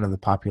 60% of the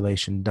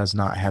population does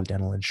not have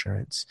dental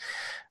insurance.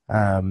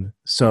 And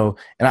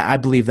I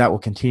believe that will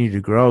continue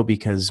to grow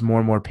because more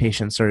and more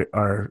patients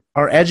are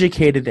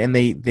educated, and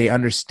they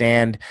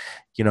understand,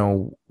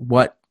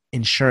 what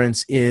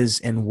insurance is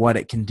and what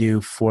it can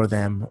do for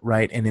them,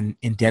 right? And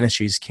in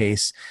dentistry's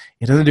case,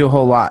 it doesn't do a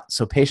whole lot.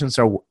 So patients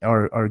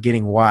are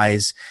getting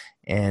wise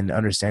and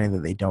understanding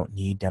that they don't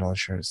need dental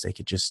insurance. They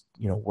could just,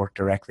 work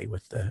directly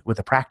with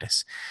the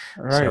practice.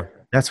 Right. So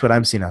that's what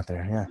I'm seeing out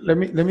there. Yeah. Let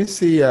me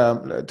see.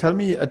 Tell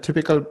me a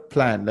typical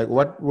plan. Like,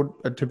 what would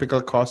a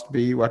typical cost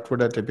be? What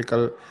would a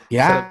typical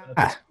Yeah.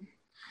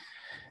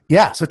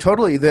 So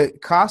totally, the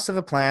cost of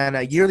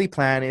a yearly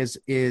plan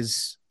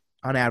is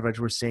on average,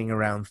 we're seeing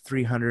around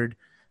 $300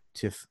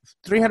 to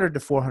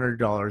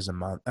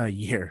 $400 a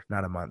year,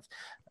 not a month.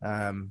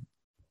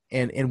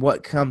 And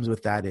what comes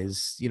with that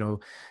is,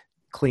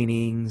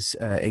 cleanings,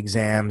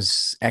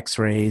 exams,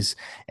 x-rays,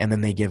 and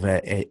then they give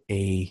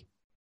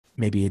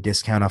maybe a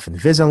discount off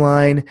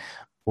Invisalign,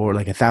 or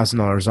like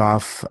 $1,000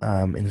 off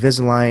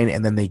Invisalign,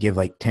 and then they give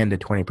like 10 to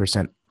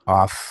 20%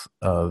 off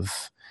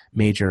of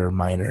major or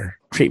minor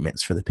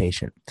treatments for the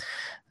patient.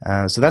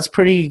 So that's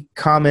pretty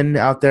common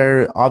out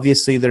there.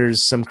 Obviously,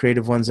 there's some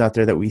creative ones out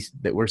there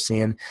that we're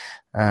seeing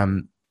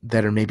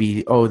that are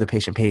maybe, the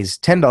patient pays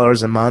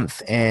 $10 a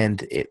month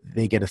and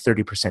they get a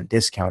 30%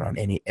 discount on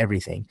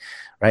everything,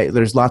 right?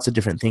 There's lots of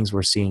different things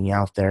we're seeing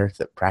out there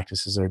that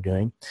practices are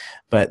doing,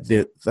 but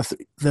the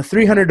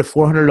 $300 to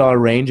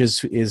 $400 range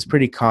is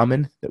pretty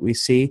common that we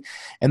see.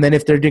 And then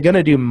if they're going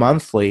to do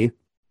monthly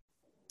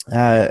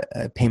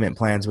payment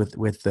plans with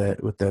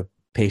the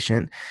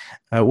patient,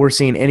 we're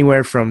seeing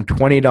anywhere from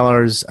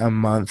 $20 a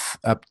month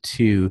up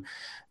to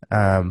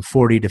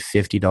 $40 to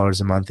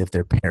 $50 a month if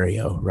they're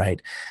perio,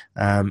 right?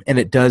 And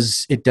it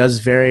does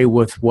vary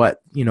with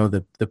what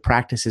the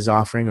practice is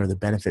offering, or the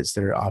benefits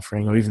they're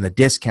offering, or even the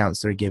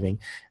discounts they're giving.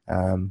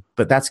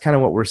 But that's kind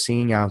of what we're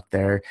seeing out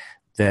there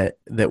that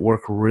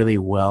work really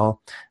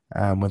well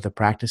with the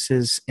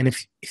practices. And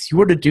if you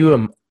were to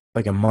do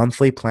a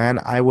monthly plan,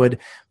 I would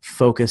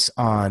focus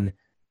on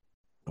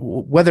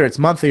whether it's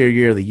monthly or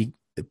yearly.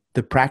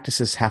 The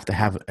practices have to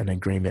have an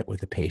agreement with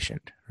the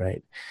patient,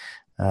 right?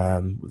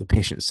 The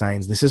patient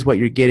signs, this is what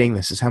you're getting,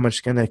 this is how much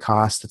it's going to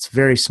cost. It's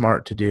very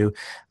smart to do.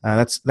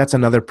 That's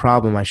another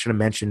problem I should have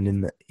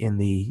mentioned in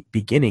the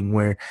beginning,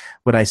 where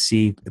what I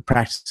see the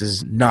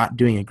practices not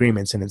doing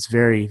agreements, and it's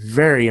very,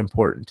 very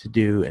important to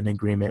do an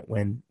agreement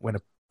when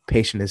a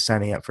patient is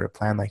signing up for a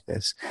plan like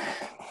this,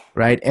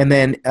 right? And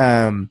then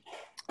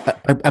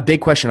a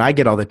big question I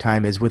get all the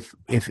time is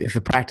if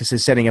a practice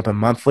is setting up a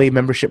monthly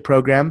membership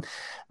program,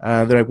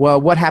 they're like,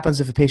 well, what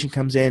happens if a patient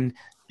comes in,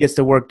 gets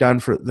the work done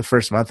for the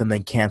first month, and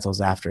then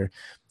cancels after?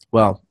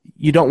 Well,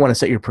 you don't want to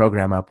set your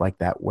program up like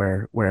that,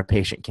 where a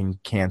patient can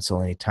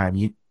cancel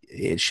anytime.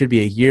 It should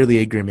be a yearly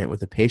agreement with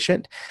the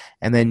patient.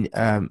 And then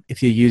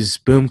if you use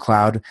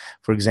BoomCloud,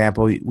 for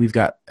example, we've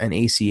got an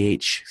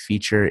ACH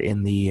feature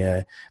in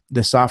the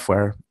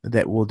software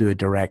that will do a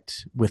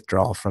direct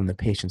withdrawal from the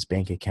patient's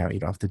bank account. You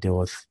don't have to deal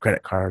with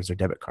credit cards or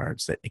debit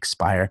cards that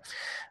expire.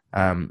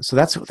 So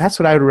that's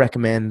what I would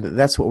recommend.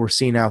 That's what we're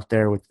seeing out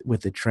there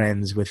with the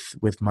trends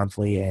with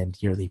monthly and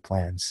yearly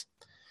plans.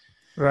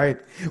 Right.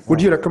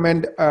 Would you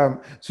recommend,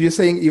 so you're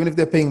saying even if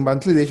they're paying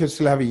monthly, they should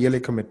still have a yearly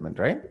commitment,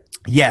 right?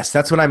 Yes,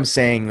 that's what I'm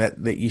saying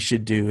that you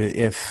should do.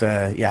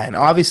 And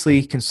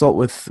obviously consult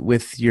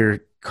with your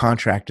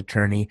contract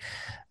attorney,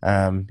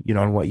 on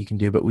what you can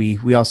do. But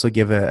we also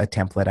give a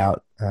template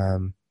out,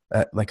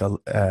 like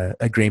a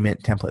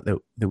agreement template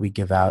that we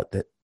give out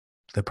that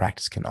the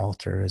practice can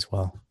alter as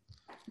well.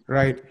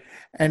 Right.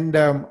 And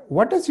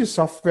what does your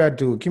software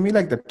do? Give me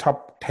like the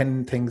top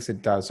 10 things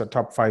it does, or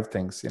top 5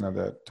 things,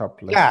 the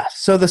top list. Yeah.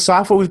 So the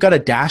software, we've got a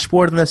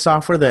dashboard in the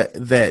software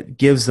that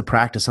gives the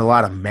practice a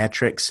lot of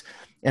metrics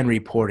and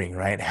reporting,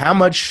 right? How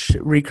much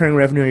recurring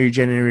revenue are you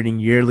generating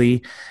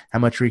yearly? How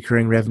much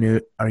recurring revenue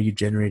are you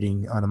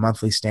generating on a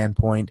monthly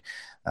standpoint?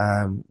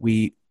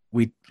 We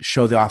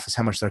show the office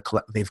how much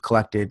they've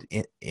collected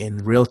in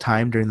real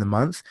time during the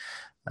month.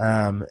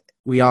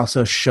 We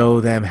also show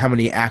them how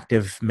many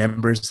active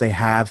members they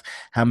have,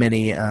 how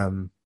many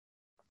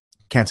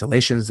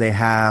cancellations they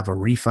have or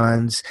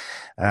refunds.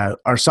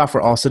 Our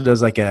software also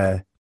does like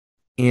a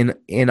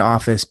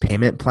in-office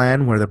payment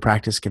plan where the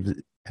practice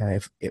can,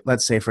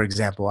 let's say, for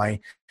example,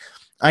 I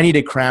need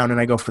a crown and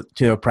I go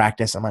to a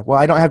practice. I'm like, well,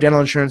 I don't have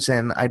dental insurance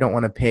and I don't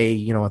want to pay,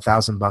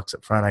 $1,000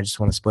 up front. I just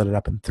want to split it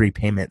up in 3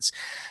 payments.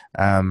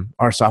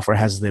 Our software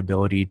has the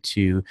ability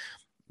to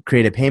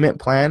create a payment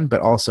plan,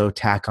 but also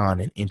tack on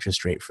an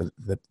interest rate for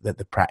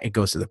it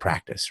goes to the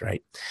practice,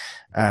 right?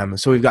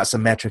 So we've got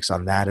some metrics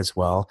on that as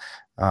well,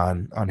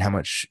 on how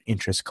much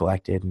interest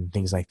collected and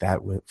things like that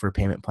for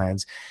payment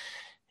plans.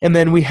 And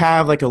then we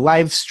have like a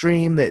live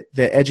stream that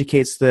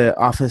educates the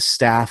office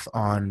staff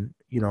on,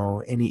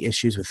 any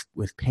issues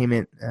with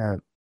payment.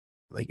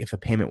 Like if a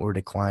payment were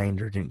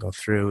declined or didn't go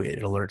through,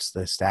 it alerts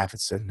the staff.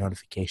 It's a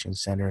notification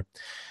center.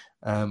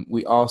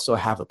 We also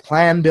have a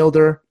plan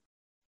builder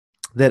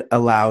that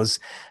allows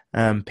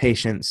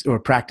patients or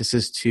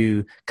practices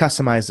to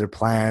customize their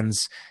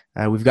plans.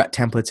 We've got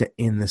templates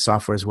in the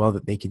software as well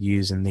that they could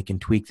use, and they can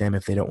tweak them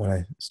if they don't want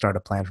to start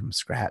a plan from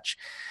scratch.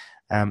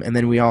 And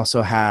then we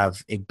also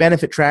have a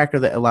benefit tracker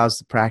that allows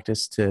the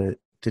practice to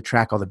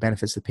track all the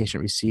benefits the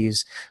patient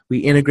receives. We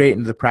integrate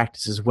into the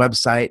practice's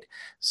website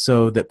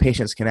so that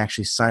patients can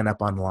actually sign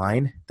up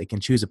online. They can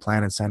choose a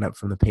plan and sign up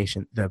from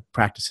the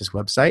practice's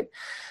website.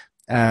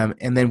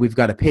 And then we've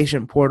got a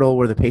patient portal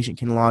where the patient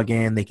can log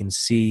in. They can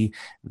see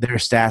their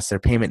stats, their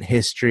payment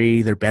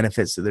history, their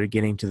benefits that they're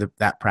getting to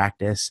that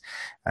practice,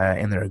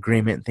 and their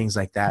agreement, things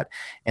like that.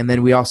 And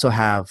then we also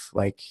have,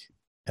 like,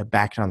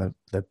 back on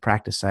the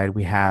practice side,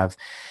 we have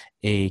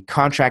a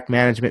contract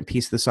management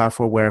piece of the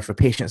software where if a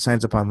patient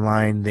signs up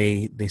online,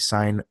 they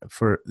sign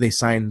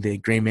the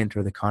agreement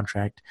or the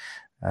contract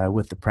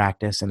with the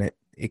practice, and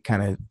it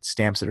kind of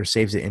stamps it or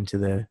saves it into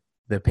the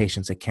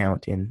patient's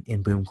account in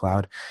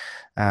BoomCloud.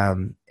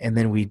 And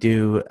then we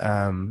do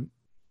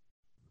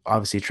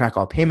obviously track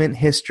all payment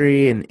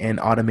history and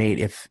automate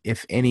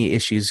if any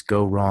issues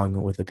go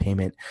wrong with the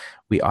payment.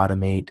 We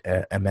automate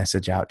a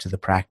message out to the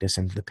practice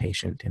and to the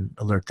patient and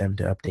alert them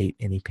to update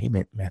any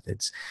payment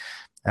methods.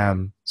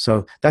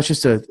 So that's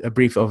just a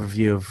brief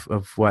overview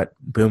of what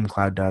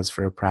BoomCloud does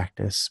for a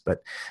practice,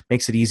 but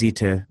makes it easy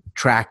to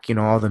track,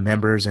 all the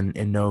members and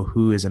know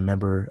who is a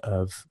member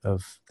of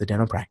the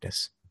dental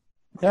practice.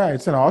 Yeah,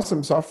 it's an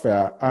awesome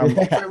software.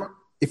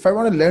 If I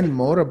want to learn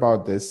more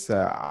about this,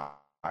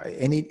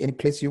 any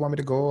place you want me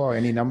to go, or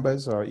any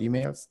numbers or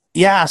emails?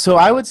 Yeah, so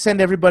I would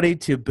send everybody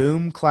to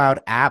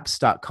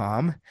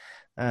boomcloudapps.com.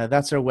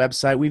 That's our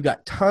website. We've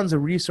got tons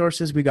of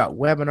resources. We got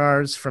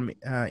webinars from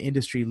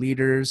industry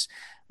leaders,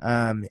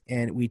 and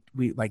we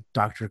like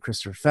Dr.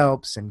 Christopher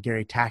Phelps and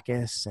Gary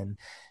Takis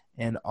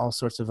and all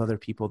sorts of other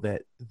people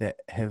that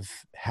have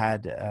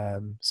had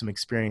some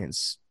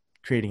experience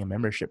creating a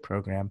membership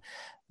program.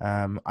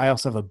 I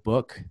also have a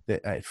book,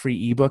 a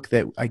free ebook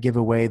that I give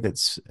away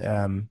that's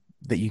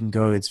that you can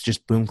go. It's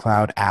just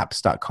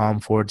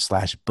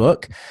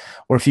boomcloudapps.com/book.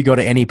 Or if you go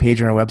to any page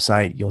on our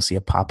website, you'll see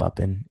a pop-up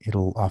and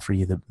it'll offer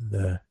you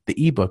the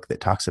ebook that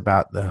talks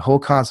about the whole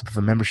concept of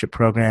a membership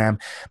program,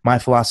 my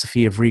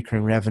philosophy of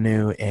recurring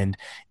revenue, and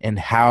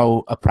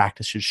how a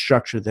practice should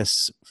structure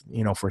this,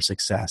 for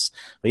success.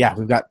 But yeah,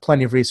 we've got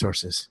plenty of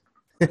resources.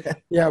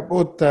 Yeah,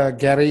 both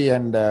Gary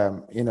and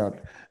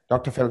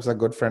Dr. Phelps are a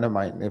good friend of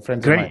mine.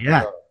 Friends Great, of mine.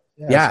 yeah. So,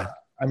 Yeah. So,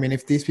 I mean,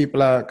 if these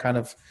people are kind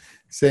of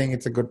saying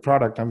it's a good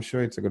product, I'm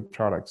sure it's a good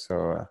product.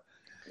 So,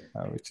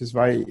 which is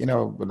why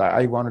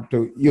I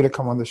wanted you to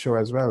come on the show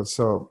as well.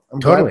 So I'm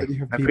Totally. glad that you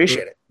have I people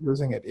appreciate it.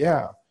 using it.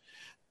 Yeah.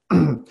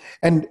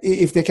 And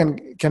if they can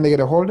they get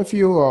a hold of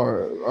you,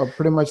 or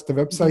pretty much the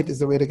website is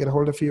the way to get a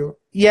hold of you?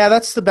 Yeah,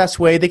 that's the best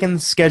way. They can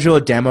schedule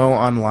a demo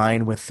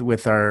online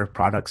with our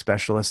product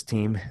specialist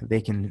team.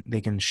 They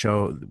can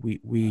show.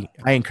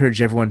 I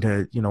encourage everyone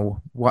to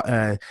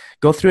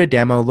go through a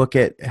demo, look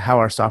at how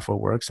our software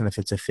works, and if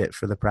it's a fit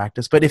for the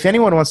practice. But if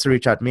anyone wants to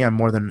reach out to me, I'm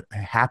more than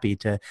happy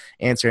to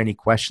answer any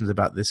questions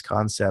about this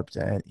concept.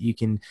 You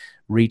can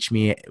reach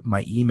me.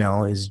 My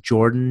email is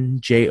Jordan,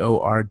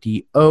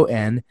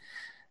 JORDON,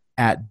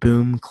 at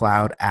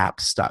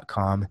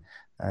boomcloudapps.com.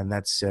 And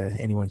that's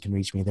anyone can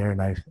reach me there.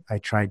 And I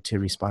tried to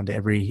respond to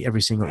every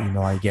single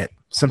email I get.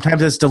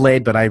 Sometimes it's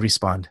delayed, but I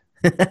respond.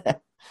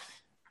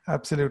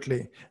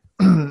 Absolutely.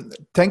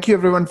 Thank you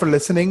everyone for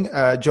listening.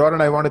 Jordan,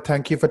 I want to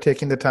thank you for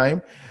taking the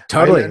time.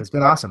 Totally. It's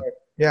been awesome.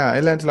 Yeah, I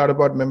learned a lot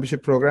about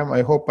membership program.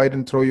 I hope I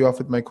didn't throw you off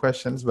with my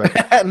questions, but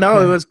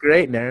no, it was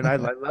great, Naren. I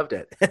loved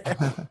it.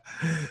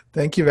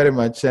 Thank you very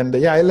much. And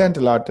I learned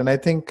a lot. And I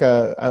think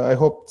I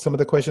hope some of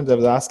the questions I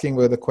was asking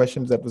were the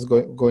questions that was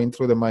going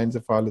through the minds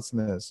of our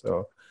listeners.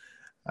 So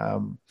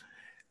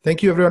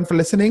thank you everyone for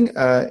listening.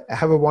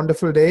 Have a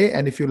wonderful day.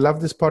 And if you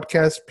love this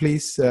podcast,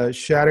 please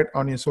share it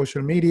on your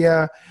social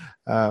media.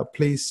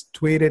 Please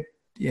tweet it,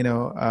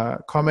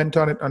 comment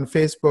on it on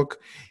Facebook.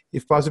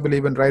 If possible,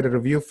 even write a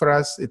review for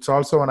us. It's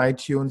also on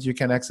iTunes. You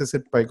can access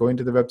it by going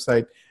to the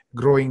website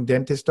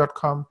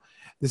growingdentist.com.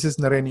 This is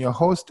Naren, your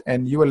host,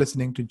 and you are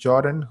listening to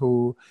Jordan,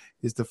 who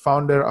is the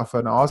founder of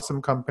an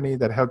awesome company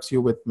that helps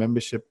you with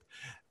membership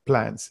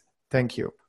plans. Thank you.